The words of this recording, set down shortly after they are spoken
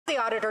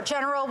Auditor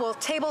General will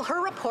table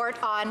her report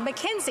on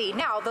McKenzie.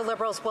 Now, the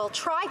Liberals will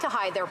try to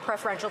hide their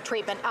preferential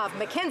treatment of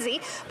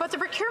McKenzie, but the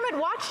procurement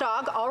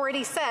watchdog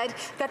already said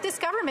that this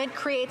government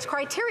creates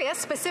criteria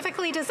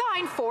specifically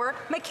designed for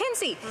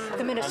McKenzie.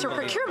 The Minister of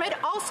Procurement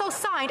also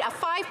signed a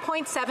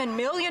 $5.7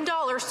 million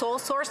sole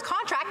source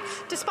contract,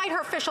 despite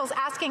her officials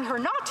asking her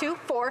not to,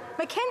 for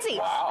McKenzie.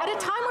 Wow. At a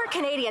time where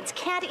Canadians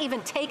can't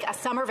even take a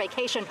summer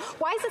vacation,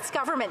 why is its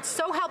government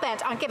so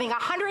hell-bent on giving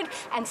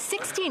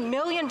 $116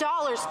 million to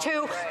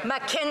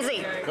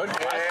McKenzie? Good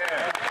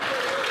question.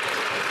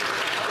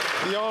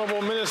 The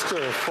Honourable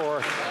Minister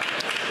for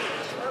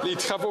les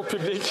Travaux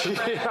Publics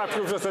et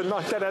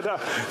Approvisionnement Canada.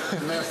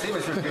 Merci,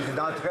 Monsieur le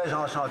Président. Très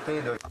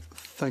enchanté de...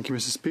 Thank you,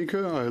 Mr.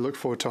 Speaker. I look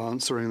forward to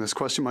answering this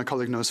question. My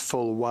colleague knows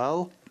full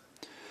well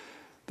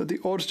that the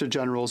Auditor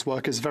General's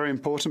work is very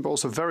important, but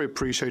also very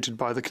appreciated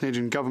by the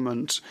Canadian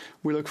government.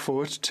 We look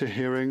forward to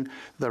hearing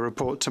their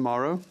report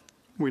tomorrow.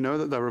 We know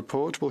that their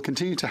report will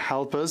continue to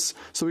help us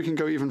so we can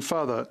go even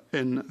further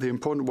in the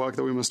important work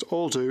that we must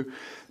all do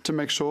to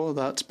make sure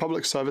that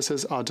public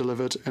services are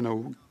delivered in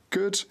a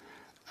good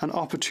and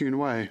opportune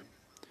way.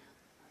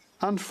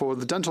 And for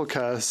the dental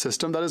care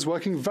system that is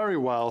working very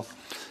well,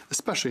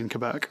 especially in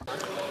Quebec.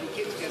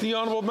 The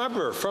Honourable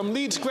Member from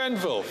Leeds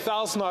Grenville,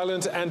 Thousand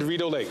Islands and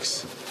Rideau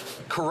Lakes.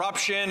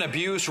 Corruption,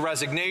 abuse,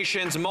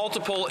 resignations,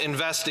 multiple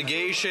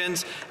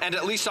investigations, and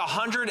at least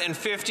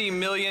 $150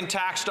 million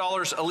tax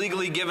dollars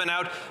illegally given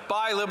out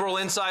by Liberal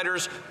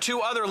insiders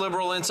to other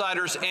Liberal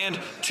insiders and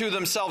to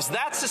themselves.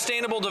 That's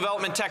Sustainable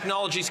Development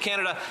Technologies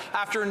Canada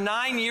after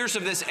 9 years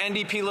of this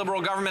NDP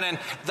Liberal government and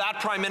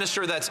that Prime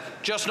Minister that's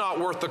just not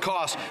worth the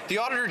cost. The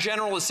Auditor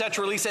General is set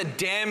to release a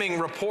damning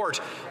report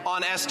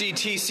on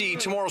SDTC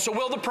tomorrow. So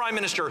will the Prime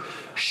Minister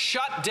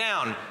shut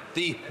down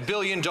the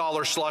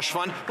billion-dollar slush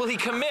fund? Will he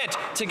commit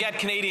to get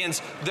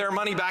Canadians their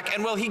money back?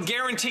 And will he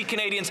guarantee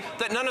Canadians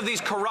that none of these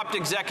corrupt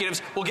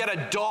executives will get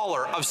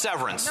 $1 of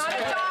severance? Not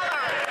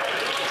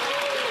 $1.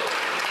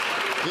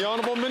 The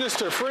Honourable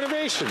Minister for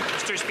Innovation.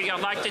 Mr. Speaker,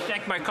 I'd like to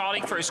thank my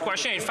colleague for his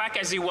question. In fact,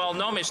 as you well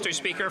know, Mr.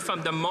 Speaker,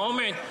 from the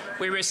moment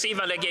we received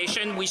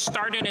allegation, we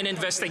started an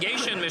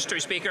investigation, Mr.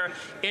 Speaker,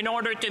 in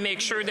order to make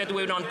sure that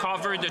we would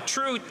uncover the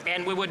truth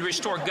and we would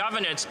restore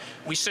governance.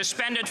 We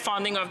suspended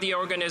funding of the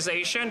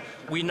organization.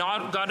 We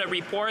now got a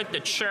report. The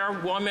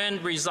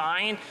chairwoman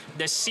resigned.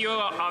 The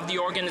CEO of the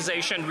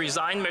organization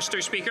resigned,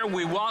 Mr. Speaker.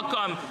 We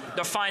welcome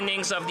the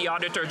findings of the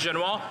Auditor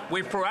General.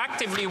 We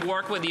proactively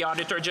work with the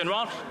Auditor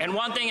General. And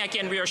one thing I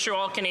can reassure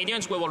all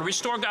Canadians, we will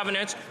restore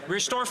governance,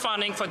 restore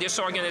funding for this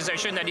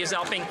organization that is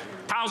helping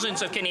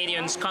thousands of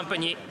Canadians'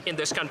 company in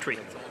this country.